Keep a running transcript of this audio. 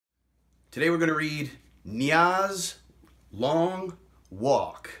Today we're going to read NYA'S Long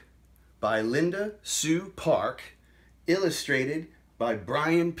Walk by Linda Sue Park, illustrated by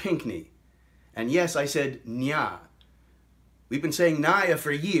Brian Pinkney. And yes, I said Nya. We've been saying Naya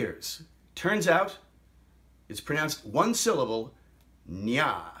for years. Turns out it's pronounced one syllable,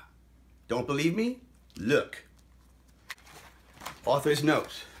 Nya. Don't believe me? Look. Author's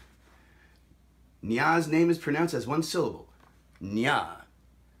note. NYA'S name is pronounced as one syllable, Nya.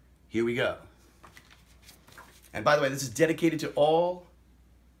 Here we go. And by the way, this is dedicated to all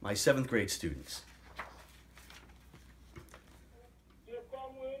my 7th grade students.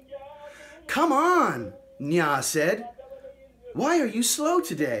 Come on, Nya said. Why are you slow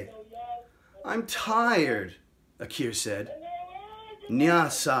today? I'm tired, Akir said. Nya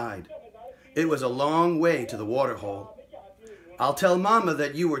sighed. It was a long way to the water hole. I'll tell Mama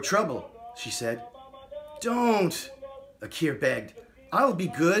that you were trouble, she said. Don't, Akir begged. I'll be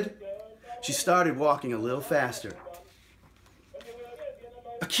good. She started walking a little faster.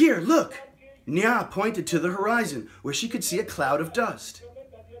 Akir, look! Nya pointed to the horizon where she could see a cloud of dust.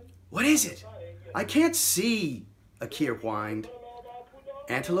 What is it? I can't see, Akir whined.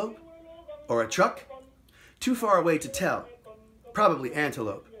 Antelope? Or a truck? Too far away to tell. Probably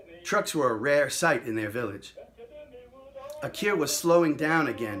antelope. Trucks were a rare sight in their village. Akir was slowing down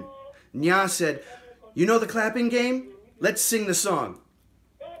again. Nya said, "You know the clapping game? Let's sing the song."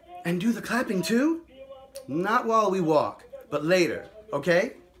 And do the clapping too? Not while we walk, but later,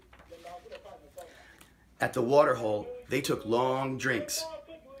 okay? At the water hole, they took long drinks.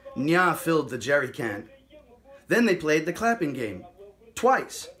 Nya filled the jerry can. Then they played the clapping game,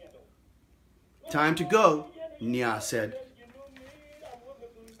 twice. Time to go, Nya said.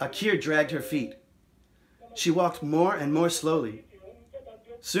 Akir dragged her feet. She walked more and more slowly.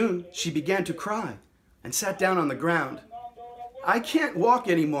 Soon, she began to cry and sat down on the ground. I can't walk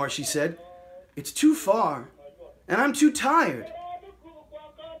anymore, she said. It's too far, and I'm too tired.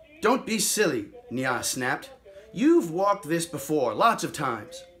 Don't be silly, Nya snapped. You've walked this before, lots of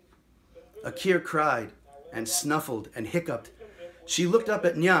times. Akir cried and snuffled and hiccuped. She looked up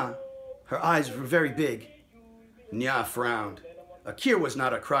at Nya. Her eyes were very big. Nya frowned. Akir was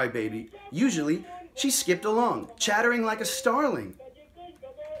not a crybaby. Usually, she skipped along, chattering like a starling.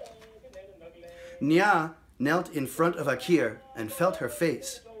 Nya knelt in front of Akir and felt her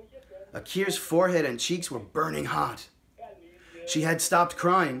face. Akir's forehead and cheeks were burning hot. She had stopped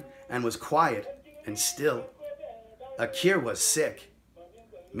crying and was quiet and still. Akir was sick,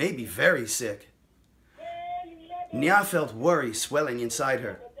 maybe very sick. Nya felt worry swelling inside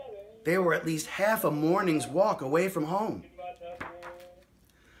her. They were at least half a morning's walk away from home.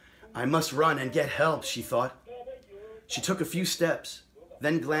 I must run and get help, she thought. She took a few steps,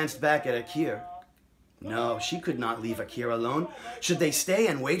 then glanced back at Akir. No, she could not leave Akir alone. Should they stay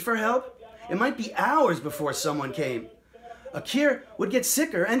and wait for help? It might be hours before someone came. Akir would get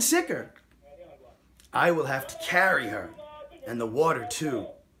sicker and sicker. I will have to carry her, and the water too.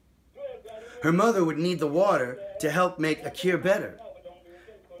 Her mother would need the water to help make Akir better.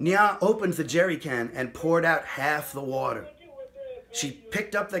 Nya opened the jerry can and poured out half the water. She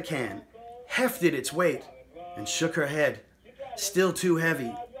picked up the can, hefted its weight, and shook her head, still too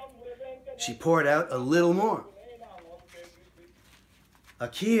heavy. She poured out a little more.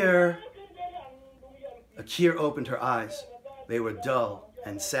 Akir! Akir opened her eyes. They were dull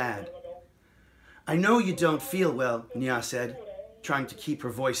and sad. I know you don't feel well, Nya said, trying to keep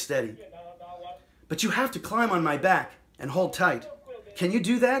her voice steady. But you have to climb on my back and hold tight. Can you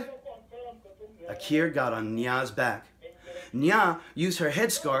do that? Akir got on Nya's back. Nya used her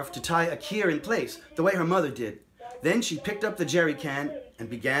headscarf to tie Akir in place, the way her mother did. Then she picked up the jerry can and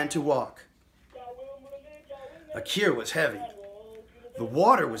began to walk. Akir was heavy. The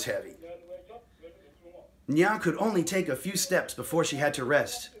water was heavy. Nya could only take a few steps before she had to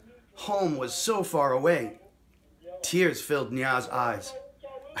rest. Home was so far away. Tears filled Nya's eyes.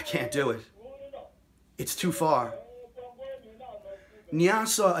 I can't do it. It's too far. Nya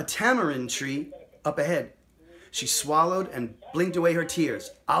saw a tamarind tree up ahead. She swallowed and blinked away her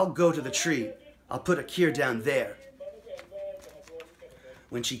tears. I'll go to the tree. I'll put Akir down there.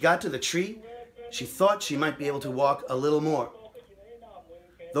 When she got to the tree, she thought she might be able to walk a little more.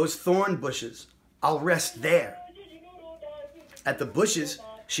 Those thorn bushes, I'll rest there. At the bushes,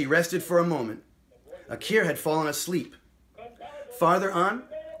 she rested for a moment. Akir had fallen asleep. Farther on,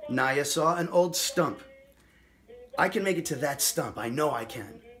 Naya saw an old stump. I can make it to that stump, I know I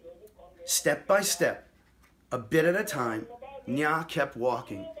can. Step by step, a bit at a time, Nya kept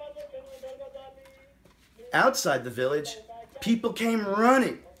walking. Outside the village, people came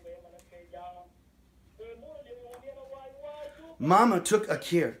running. Mama took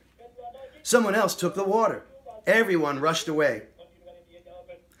Akir. Someone else took the water. Everyone rushed away.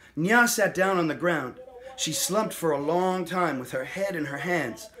 Nya sat down on the ground. She slumped for a long time with her head in her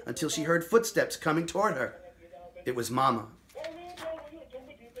hands until she heard footsteps coming toward her. It was Mama.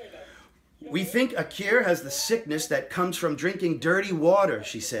 "We think Akir has the sickness that comes from drinking dirty water,"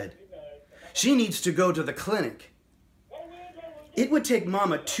 she said. "She needs to go to the clinic." It would take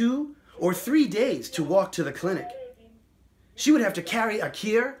Mama 2 or 3 days to walk to the clinic. She would have to carry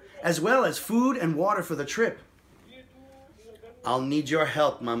Akir as well as food and water for the trip. "I'll need your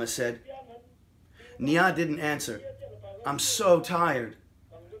help," Mama said. Nya didn't answer. "I'm so tired.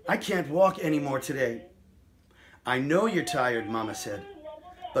 I can't walk anymore today." "I know you're tired," Mama said,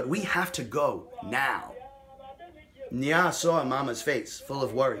 "but we have to go now." Nya saw Mama's face, full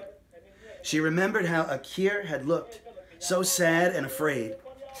of worry. She remembered how Akir had looked, so sad and afraid.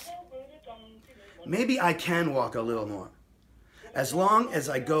 "Maybe I can walk a little more, as long as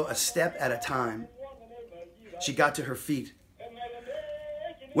I go a step at a time." She got to her feet.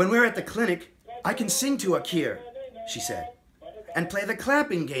 "When we're at the clinic, I can sing to Akir," she said, "and play the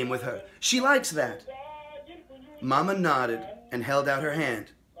clapping game with her. She likes that." Mama nodded and held out her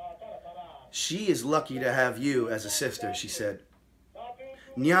hand. "She is lucky to have you as a sister," she said.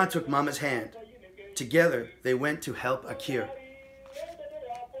 Nya took Mama's hand. Together, they went to help Akir.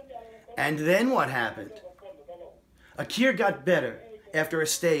 And then what happened? Akir got better after a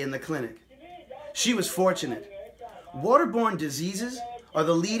stay in the clinic. She was fortunate. Waterborne diseases are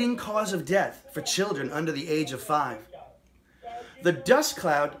the leading cause of death for children under the age of 5. The dust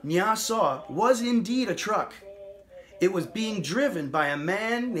cloud Nya saw was indeed a truck. It was being driven by a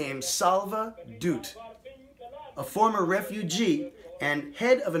man named Salva Dut, a former refugee and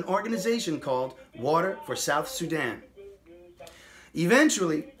head of an organization called Water for South Sudan.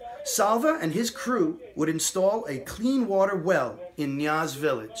 Eventually, Salva and his crew would install a clean water well in Nya's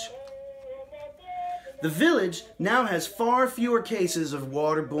village. The village now has far fewer cases of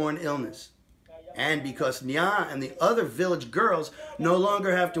waterborne illness. And because Nya and the other village girls no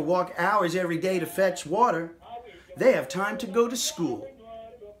longer have to walk hours every day to fetch water, they have time to go to school.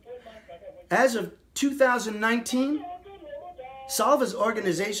 As of 2019, Salva's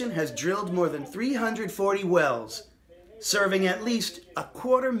organization has drilled more than 340 wells, serving at least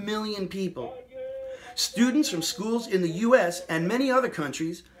 250,000 people. Students from schools in the US and many other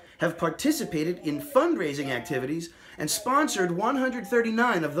countries have participated in fundraising activities and sponsored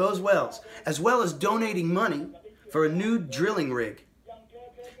 139 of those wells, as well as donating money for a new drilling rig.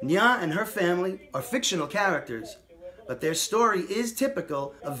 Nya and her family are fictional characters, but their story is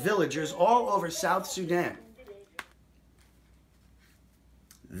typical of villagers all over South Sudan.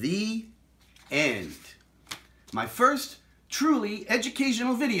 The end. My first truly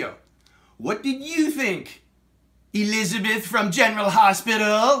educational video. What did you think, Elizabeth from General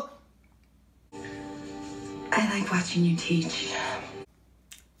Hospital? I like watching you teach.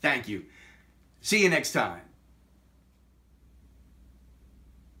 Thank you. See you next time.